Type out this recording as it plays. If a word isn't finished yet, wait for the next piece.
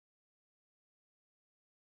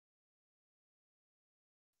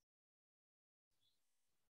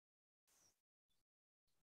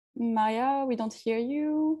Maya, we don't hear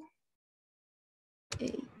you.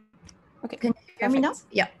 Okay, can you hear me now?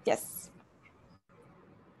 Yeah. Yes.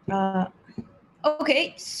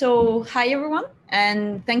 Okay, so hi everyone,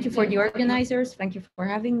 and thank you for the organizers. Thank you for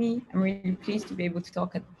having me. I'm really pleased to be able to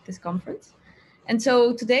talk at this conference. And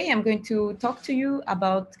so today I'm going to talk to you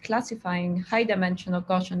about classifying high-dimensional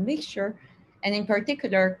Gaussian mixture, and in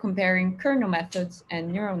particular, comparing kernel methods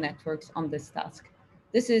and neural networks on this task.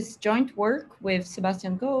 This is joint work with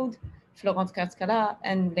Sebastian Gold, Florence Karscala,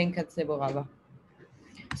 and Lenka Zeborava.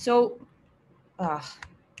 So,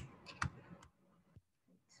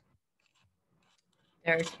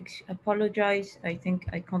 apologize, I think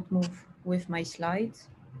I can't move with my slides.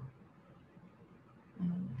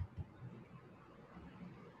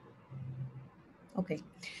 Okay,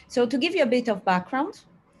 so to give you a bit of background,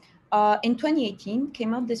 in 2018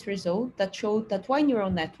 came out this result that showed that why neural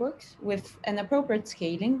networks with an appropriate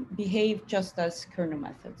scaling behave just as kernel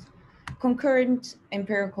methods. Concurrent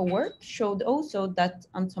empirical work showed also that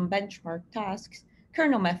on some benchmark tasks,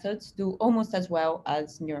 kernel methods do almost as well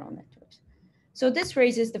as neural networks. So this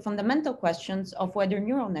raises the fundamental questions of whether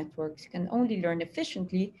neural networks can only learn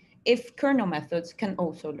efficiently if kernel methods can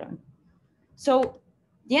also learn. So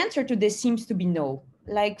the answer to this seems to be no.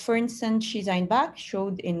 Like, for instance, Shizai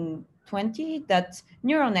showed in 20 that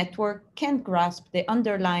neural network can't grasp the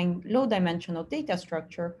underlying low-dimensional data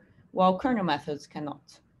structure, while kernel methods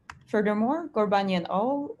cannot. Furthermore, Gorbani and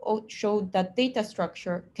al. Showed that data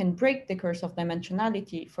structure can break the curse of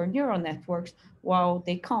dimensionality for neural networks, while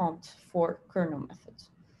they can't for kernel methods.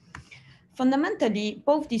 Fundamentally,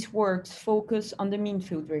 both these works focus on the mean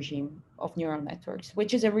field regime of neural networks,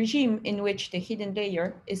 which is a regime in which the hidden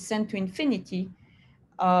layer is sent to infinity,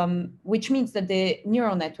 which means that the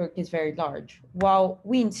neural network is very large, while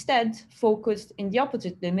we instead focused in the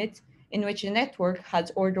opposite limit, in which the network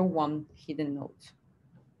has order 1 hidden nodes.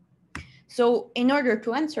 So in order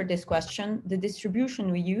to answer this question, the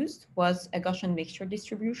distribution we used was a Gaussian mixture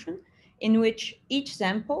distribution, in which each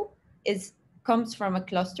sample comes from a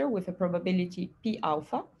cluster with a probability P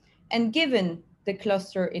alpha, and given the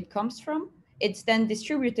cluster it comes from, it's then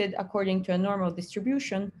distributed according to a normal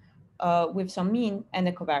distribution with some mean and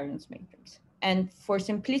a covariance matrix. And for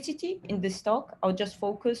simplicity in this talk, I'll just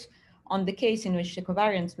focus on the case in which the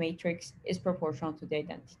covariance matrix is proportional to the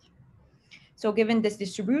identity. So given this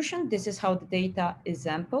distribution, this is how the data is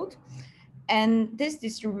sampled. And this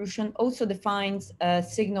distribution also defines a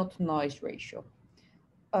signal to noise ratio.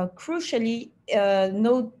 Crucially,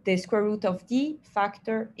 note the square root of d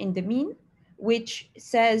factor in the mean, which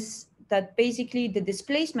says that basically the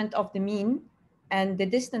displacement of the mean and the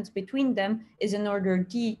distance between them is in order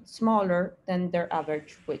d smaller than their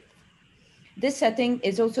average width. This setting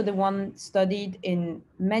is also the one studied in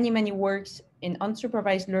many works in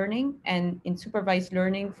unsupervised learning and in supervised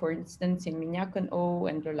learning, for instance, in Mignac and O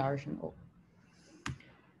and Delarge and O.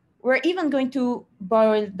 We're even going to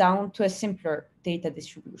boil it down to a simpler data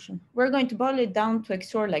distribution. We're going to boil it down to a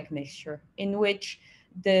XOR-like mixture in which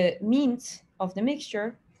the means of the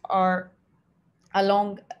mixture are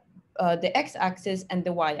along the x-axis and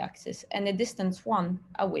the y-axis and a distance 1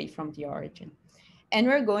 away from the origin. And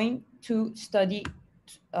we're going to study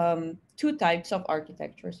 2 types of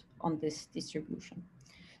architectures on this distribution.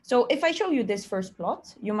 So if I show you this first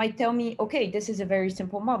plot, you might tell me, okay, this is a very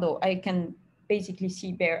simple model. I can basically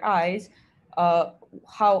see bare eyes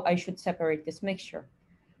how I should separate this mixture.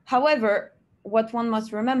 However, what one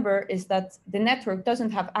must remember is that the network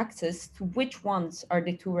doesn't have access to which ones are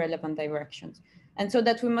the 2 relevant directions. And so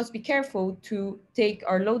that we must be careful to take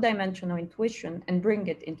our low dimensional intuition and bring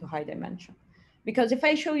it into high dimension. Because if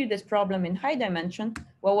I show you this problem in high dimension,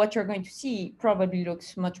 well, what you're going to see probably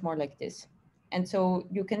looks much more like this. And so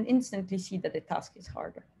you can instantly see that the task is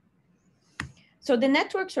harder. So the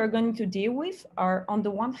networks we're going to deal with are, on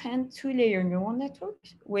the one hand, 2-layer neural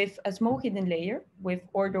networks with a small hidden layer with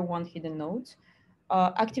order 1 hidden nodes,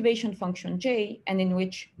 activation function J, and in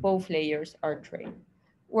which both layers are trained.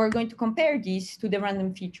 We're going to compare these to the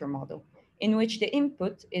random feature model, in which the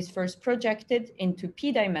input is first projected into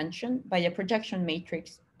P dimension by a projection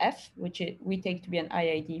matrix F, which we take to be an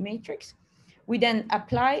IID matrix. We then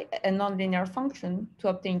apply a nonlinear function to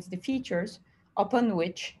obtain the features, upon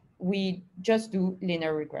which we just do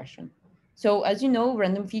linear regression. So as you know,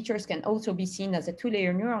 random features can also be seen as a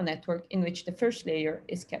 2-layer neural network in which the first layer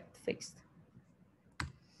is kept fixed.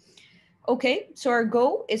 Okay, so our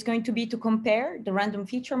goal is going to be to compare the random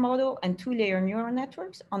feature model and 2-layer neural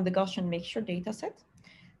networks on the Gaussian mixture dataset.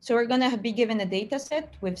 So we're going to be given a dataset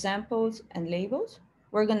with samples and labels.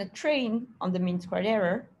 We're going to train on the mean squared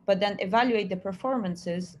error, but then evaluate the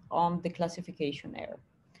performances on the classification error.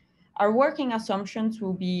 Our working assumptions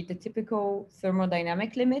will be the typical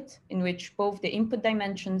thermodynamic limit, in which both the input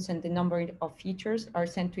dimensions and the number of features are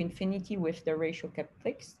sent to infinity with the ratio kept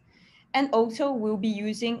fixed. And also we'll be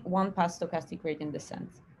using one-pass stochastic gradient descent,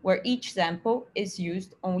 where each sample is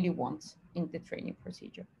used only once in the training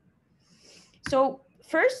procedure. So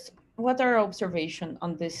first, what are our observations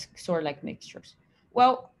on this XOR-like mixtures?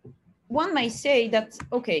 Well, one might say that,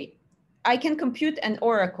 okay, I can compute an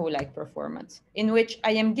oracle-like performance in which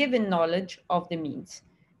I am given knowledge of the means.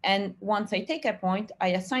 And once I take a point, I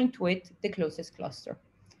assign to it the closest cluster.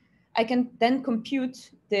 I can then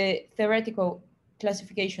compute the theoretical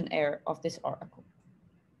classification error of this oracle.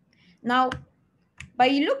 Now, by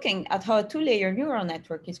looking at how a two-layer neural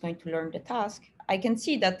network is going to learn the task, I can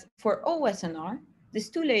see that for OSNR, this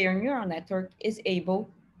two-layer neural network is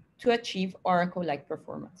able to achieve oracle-like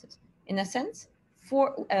performances. In a sense,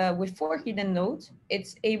 with 4 hidden nodes,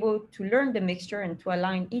 it's able to learn the mixture and to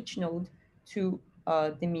align each node to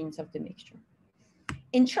the means of the mixture.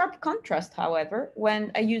 In sharp contrast, however,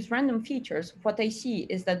 when I use random features, what I see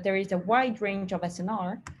is that there is a wide range of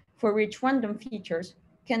SNR for which random features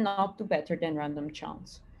cannot do better than random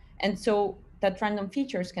chance. And so that random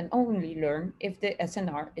features can only learn if the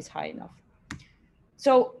SNR is high enough.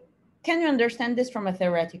 So can you understand this from a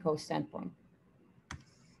theoretical standpoint?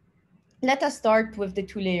 Let us start with the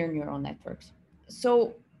two-layer neural networks.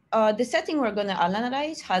 So the setting we're going to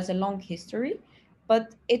analyze has a long history,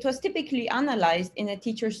 but it was typically analyzed in a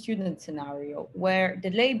teacher-student scenario where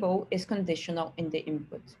the label is conditional in the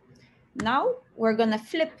input. Now we're going to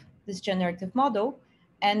flip this generative model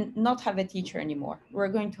and not have a teacher anymore. We're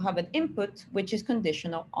going to have an input which is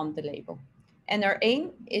conditional on the label. And our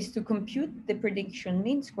aim is to compute the prediction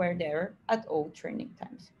mean squared error at all training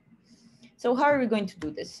times. So how are we going to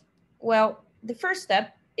do this? Well, the first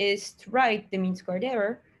step is to write the mean squared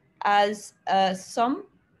error as a sum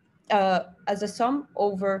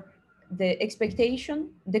over the expectation,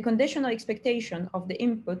 the conditional expectation of the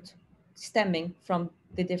input stemming from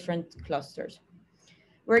the different clusters.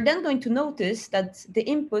 We're then going to notice that the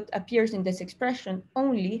input appears in this expression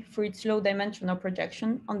only for its low dimensional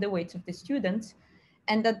projection on the weights of the students,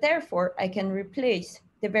 and that therefore I can replace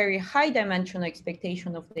the very high dimensional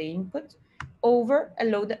expectation of the input over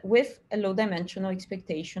with a low dimensional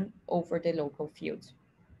expectation over the local fields.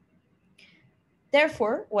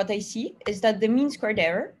 Therefore, what I see is that the mean squared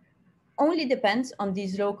error only depends on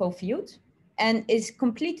these local fields and is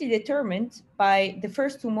completely determined by the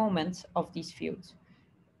first two moments of these fields.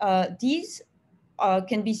 These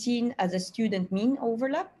can be seen as a student mean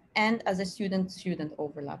overlap and as a student-student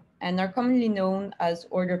overlap, and are commonly known as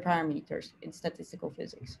order parameters in statistical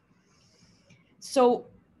physics. So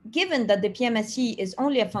given that the PMSE is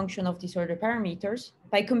only a function of these order parameters,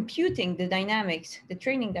 by computing the dynamics, the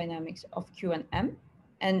training dynamics of Q and M,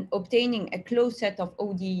 and obtaining a closed set of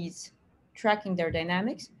ODEs tracking their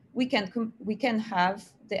dynamics, we can have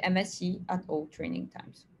the MSE at all training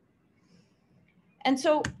times. And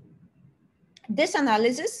so this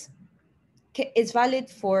analysis is valid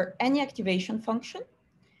for any activation function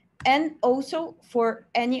and also for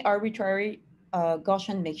any arbitrary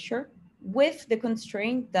Gaussian mixture, with the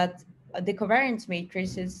constraint that the covariance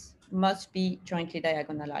matrices must be jointly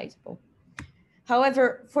diagonalizable.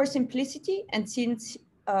 However, for simplicity, and since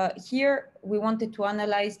here we wanted to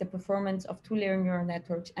analyze the performance of two-layer neural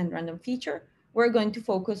networks and random feature, we're going to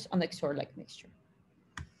focus on XOR-like mixture.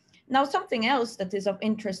 Now, something else that is of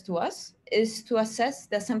interest to us is to assess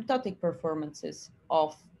the asymptotic performances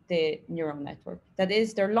of the neural network, that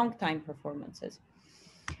is, their long time performances.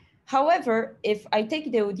 However, if I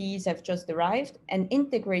take the ODEs I've just derived and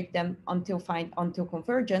integrate them until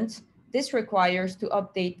convergence, this requires to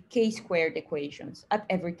update k-squared equations at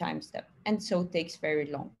every time step, and so takes very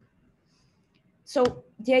long. So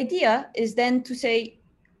the idea is then to say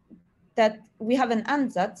that we have an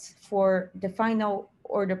ansatz for the final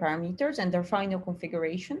order parameters and their final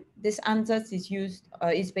configuration. This ansatz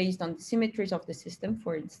is based on the symmetries of the system,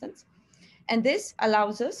 for instance. And this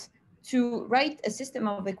allows us to write a system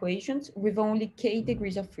of equations with only k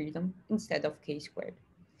degrees of freedom instead of k-squared.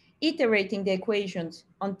 Iterating the equations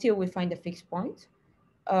until we find a fixed point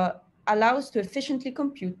allows to efficiently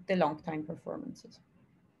compute the long time performances.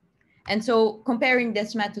 And so comparing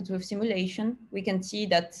this method with simulation, we can see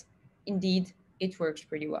that indeed it works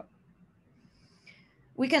pretty well.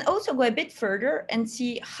 We can also go a bit further and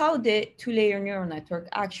see how the two-layer neural network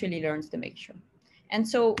actually learns the mixture. And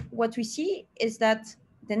so what we see is that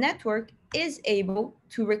the network is able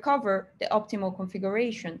to recover the optimal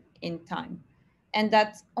configuration in time, and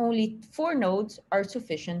that only 4 nodes are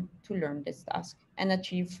sufficient to learn this task and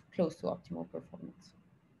achieve close to optimal performance.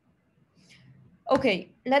 Okay,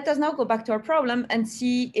 let us now go back to our problem and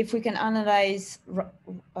see if we can analyze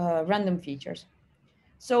random features.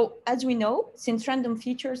 So as we know, since random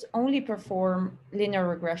features only perform linear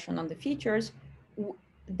regression on the features,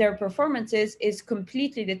 their performances is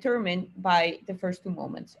completely determined by the first two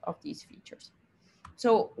moments of these features.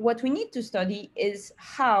 So what we need to study is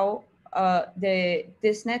how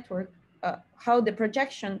this network, how the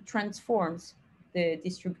projection transforms the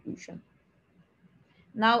distribution.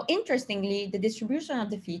 Now, interestingly, the distribution of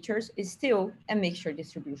the features is still a mixture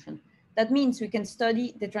distribution. That means we can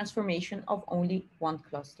study the transformation of only one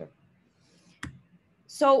cluster.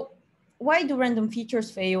 So why do random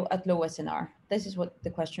features fail at low SNR? This is what the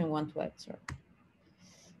question we want to answer.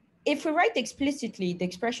 If we write explicitly the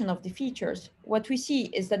expression of the features, what we see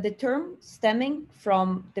is that the term stemming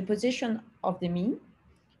from the position of the mean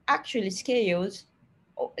actually scales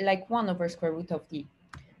like 1 over square root of d,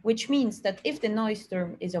 which means that if the noise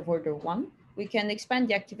term is of order 1, we can expand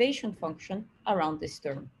the activation function around this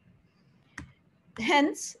term.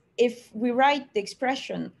 Hence, if we write the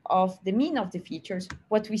expression of the mean of the features,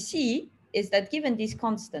 what we see is that given these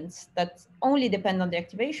constants that only depend on the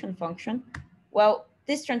activation function, well,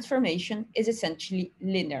 this transformation is essentially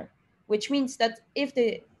linear, which means that if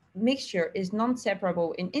the mixture is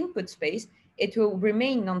non-separable in input space, it will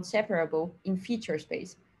remain non-separable in feature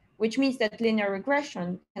space, which means that linear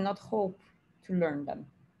regression cannot hope to learn them.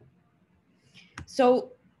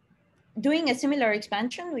 So doing a similar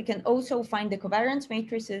expansion, we can also find the covariance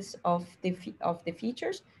matrices of the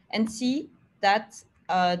features and see that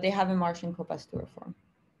they have a Martian Kopastur form.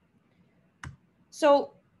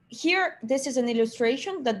 So here, this is an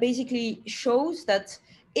illustration that basically shows that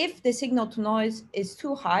if the signal to noise is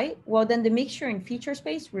too high, well, then the mixture in feature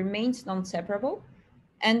space remains non-separable,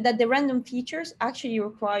 and that the random features actually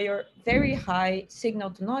require very high signal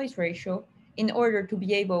to noise ratio in order to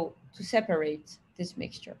be able to separate this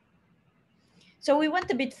mixture. So we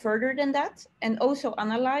went a bit further than that and also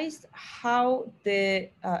analyzed how the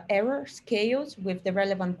error scales with the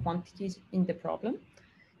relevant quantities in the problem.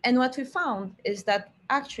 And what we found is that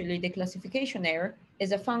actually the classification error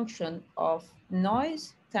is a function of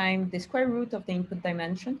noise times the square root of the input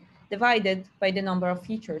dimension divided by the number of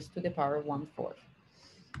features to the power of 1/4.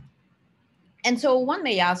 And so one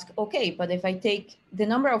may ask, okay, but if I take the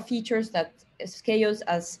number of features that scales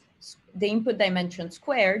as the input dimension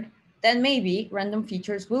squared, then maybe random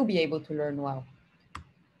features will be able to learn well.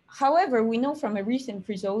 However, we know from a recent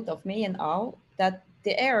result of May and al. That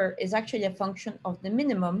the error is actually a function of the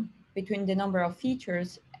minimum between the number of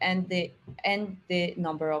features and the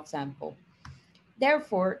number of sample.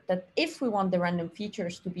 Therefore, that if we want the random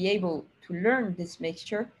features to be able to learn this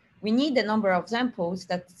mixture, we need a number of samples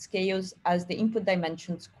that scales as the input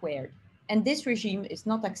dimension squared. And this regime is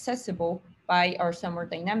not accessible by our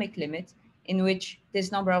thermodynamic limit, in which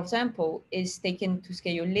this number of sample is taken to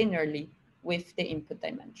scale linearly with the input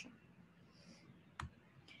dimension.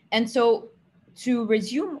 And so to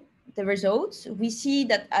resume the results, we see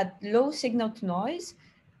that at low signal to noise,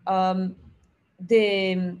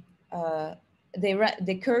 the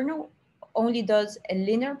kernel only does a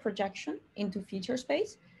linear projection into feature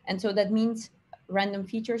space. And so that means random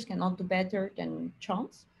features cannot do better than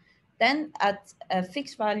chance. Then at a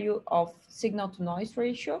fixed value of signal to noise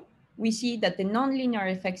ratio, we see that the nonlinear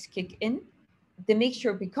effects kick in, the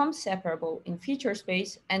mixture becomes separable in feature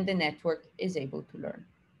space, and the network is able to learn.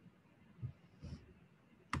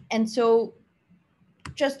 And so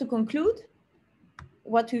just to conclude,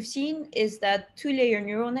 what we've seen is that two-layer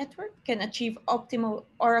neural network can achieve optimal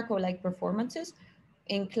Oracle-like performances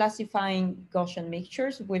in classifying Gaussian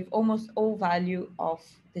mixtures with almost all value of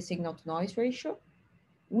the signal-to-noise ratio.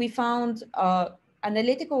 We found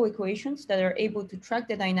analytical equations that are able to track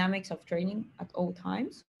the dynamics of training at all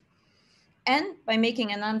times. And by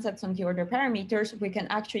making an ansatz on the order parameters, we can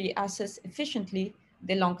actually assess efficiently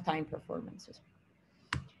the long time performances.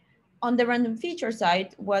 On the random feature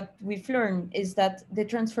side, what we've learned is that the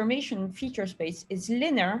transformation in feature space is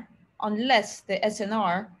linear unless the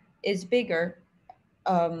SNR is bigger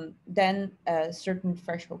than a certain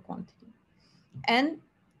threshold quantity. And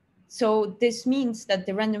so this means that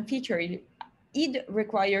the random feature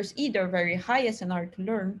requires either very high SNR to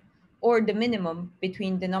learn or the minimum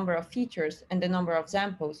between the number of features and the number of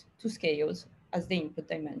samples to scales as the input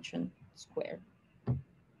dimension squared.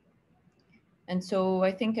 And so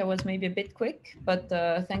I think I was maybe a bit quick, but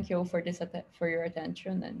thank you all for your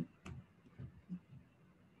attention. And